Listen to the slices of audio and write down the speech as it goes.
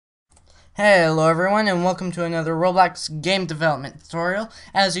Hello everyone and welcome to another Roblox game development tutorial.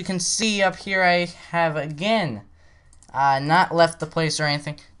 As you can see up here, I have again not left the place or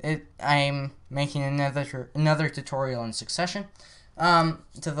anything. I'm making another tutorial in succession to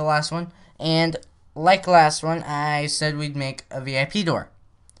the last one. And like last one, I said we'd make a VIP door.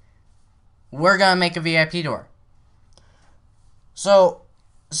 We're gonna make a VIP door. So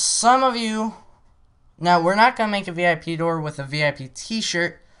some of you, now we're not gonna make a VIP door with a VIP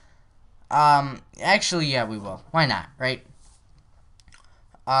t-shirt. Actually, yeah, we will. Why not, right?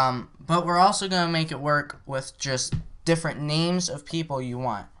 But we're also going to make it work with just different names of people you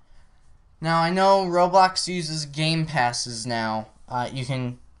want. Now, I know Roblox uses game passes now. You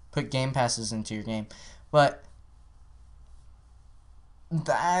can put game passes into your game. But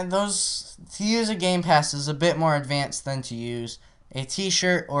to use a game pass is a bit more advanced than to use a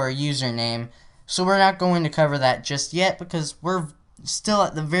t-shirt or a username. So we're not going to cover that just yet because we're still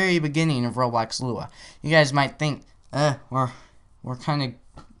at the very beginning of Roblox Lua. You guys might think, we're kind of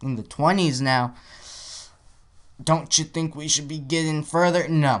in the 20s now. Don't you think we should be getting further?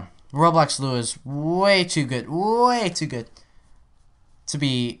 No. Roblox Lua is way too good to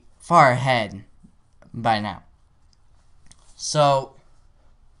be far ahead by now. So,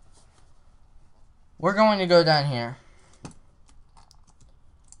 we're going to go down here.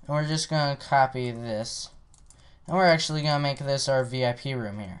 And we're just going to copy this. And we're actually going to make this our VIP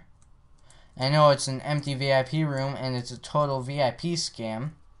room here. I know it's an empty VIP room and it's a total VIP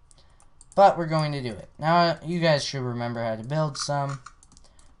scam. But we're going to do it. Now, you guys should remember how to build some.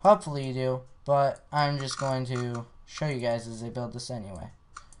 Hopefully you do. But I'm just going to show you guys as I build this anyway.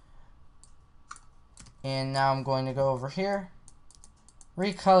 And now I'm going to go over here.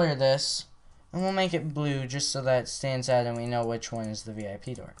 Recolor this. And we'll make it blue just so that it stands out and we know which one is the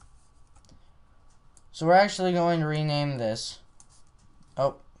VIP door. So we're actually going to rename this.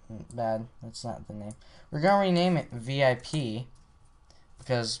 Oh, bad. That's not the name. We're going to rename it VIP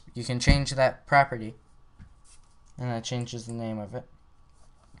because you can change that property. And that changes the name of it.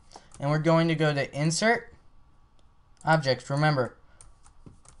 And we're going to go to Insert, Objects. Remember,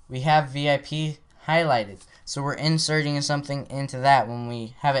 we have VIP highlighted. So we're inserting something into that when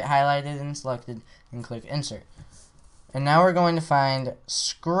we have it highlighted and selected and click Insert. And now we're going to find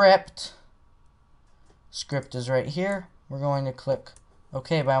Script. Script is right here. We're going to click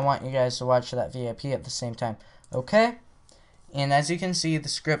OK, but I want you guys to watch that VIP at the same time. OK. And as you can see, the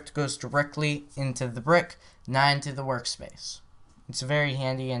script goes directly into the brick, not into the workspace. It's very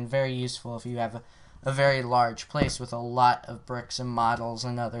handy and very useful if you have a very large place with a lot of bricks and models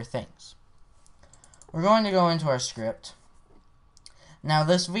and other things. We're going to go into our script. Now,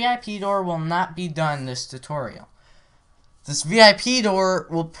 this VIP door will not be done this tutorial. This VIP door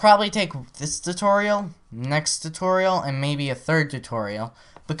will probably take this tutorial, next tutorial, and maybe a third tutorial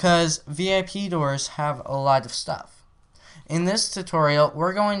because VIP doors have a lot of stuff. In this tutorial,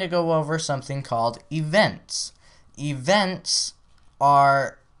 we're going to go over something called events. Events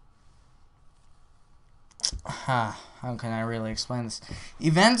are... how can I really explain this?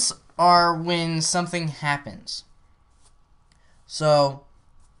 Events are when something happens. So,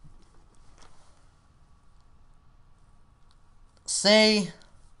 say,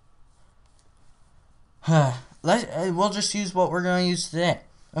 we'll just use what we're going to use today.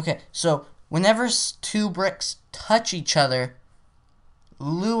 Okay, so whenever two bricks touch each other,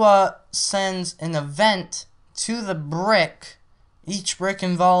 Lua sends an event to the brick, each brick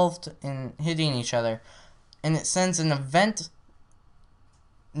involved in hitting each other, and it sends an event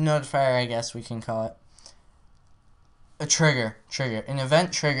notifier, I guess we can call it, a trigger, an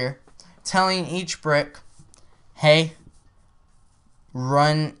event trigger, telling each brick, hey,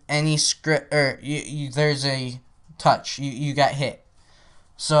 run any script, or there's a touch, you got hit.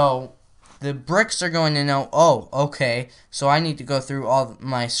 So the bricks are going to know, oh, okay, so I need to go through all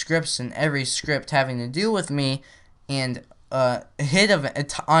my scripts and every script having to do with me and hit an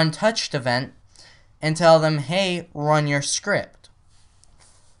untouched event and tell them, hey, run your script.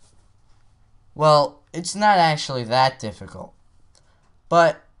 Well, it's not actually that difficult,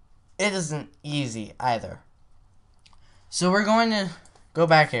 but it isn't easy either. So we're going to go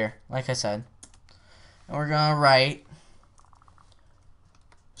back here, like I said, and we're going to write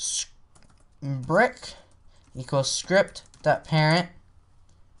brick equals script.parent,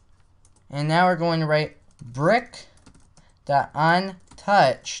 and now we're going to write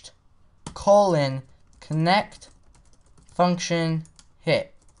brick.untouched connect function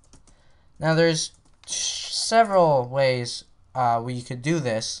hit. Now there's several ways we could do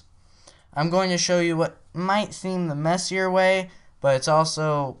this. I'm going to show you what might seem the messier way, but it's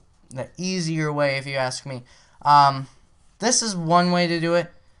also the easier way if you ask me. This is one way to do it.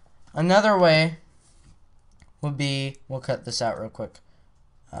 Another way would be, we'll cut this out real quick.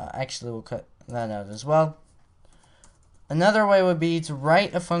 Actually, we'll cut that out as well. Another way would be to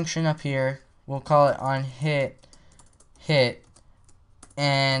write a function up here. We'll call it on hit,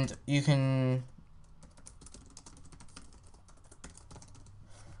 and you can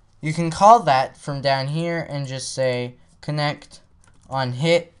call that from down here and just say connect on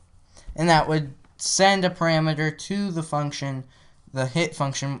hit, and that would send a parameter to the function, the hit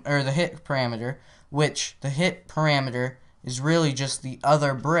function, or the hit parameter, which the hit parameter is really just the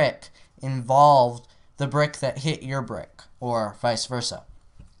other brick involved, the brick that hit your brick, or vice versa.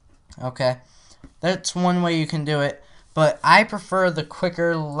 Okay, that's one way you can do it, but I prefer the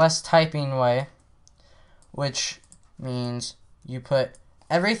quicker, less typing way, which means you put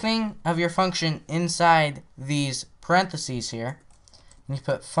everything of your function inside these parentheses here, and you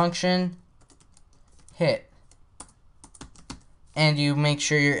put function hit, and you make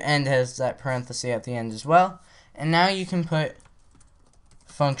sure your end has that parenthesis at the end as well, and now you can put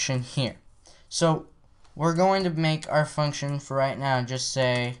function here. So we're going to make our function for right now just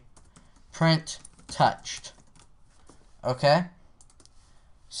say print touched. Okay,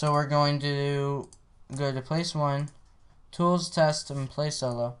 so we're going to go to place 1, tools, test, and play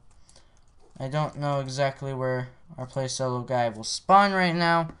solo. I don't know exactly where our play solo guy will spawn right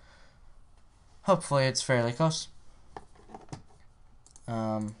now. Hopefully it's fairly close.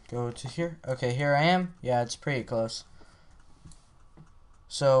 Go to here. Okay, here I am. Yeah, it's pretty close.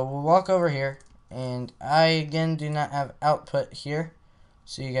 So we'll walk over here, and I again do not have output here,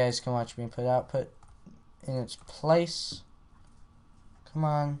 so you guys can watch me put output in its place. Come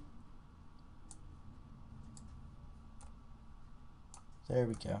on. There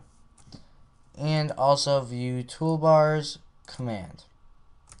we go. And also view toolbars command.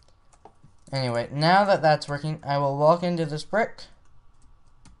 Anyway, now that that's working, I will walk into this brick.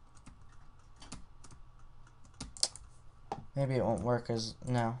 Maybe it won't work as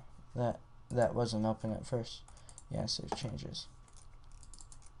no, that wasn't open at first. Yeah, save changes.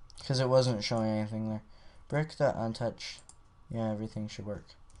 Because it wasn't showing anything there. Brick.untouched. Yeah, everything should work.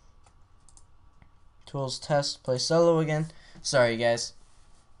 Tools, test, play solo again. Sorry guys.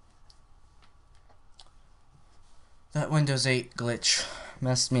 That Windows 8 glitch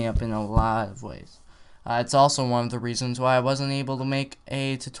messed me up in a lot of ways. It's also one of the reasons why I wasn't able to make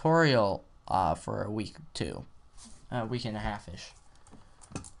a tutorial for a week or two. A week and a half-ish.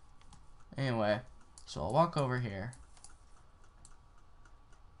 Anyway, so I'll walk over here.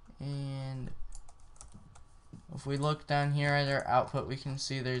 And if we look down here at our output, we can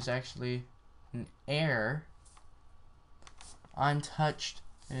see there's actually an error. Untouched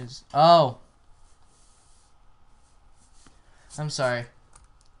is... Oh! I'm sorry.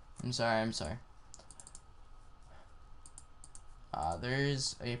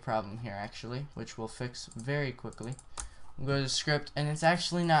 There's a problem here actually, which we'll fix very quickly. We'll go to script, and it's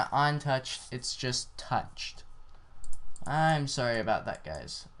actually not untouched, it's just touched. I'm sorry about that,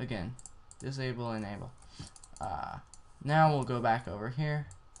 guys. Again, disable, enable. Now we'll go back over here,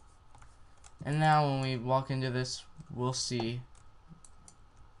 and now when we walk into this, we'll see.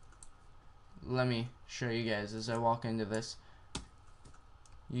 Let me show you guys as I walk into this.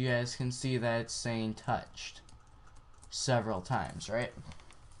 You guys can see that it's saying touched several times, right?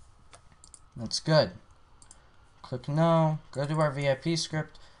 That's good. Click no, go to our VIP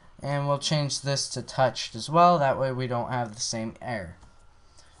script, and we'll change this to touched as well. That way we don't have the same error.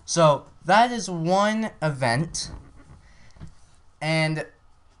 So that is one event, and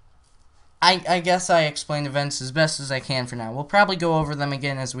I guess I explained events as best as I can for now. We'll probably go over them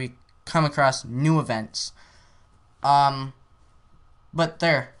again as we come across new events. But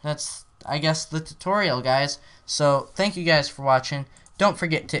there, that's, I guess, the tutorial, guys. So, thank you guys for watching. Don't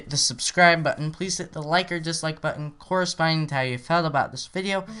forget to hit the subscribe button. Please hit the like or dislike button corresponding to how you felt about this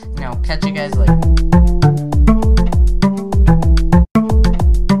video. And I'll catch you guys later.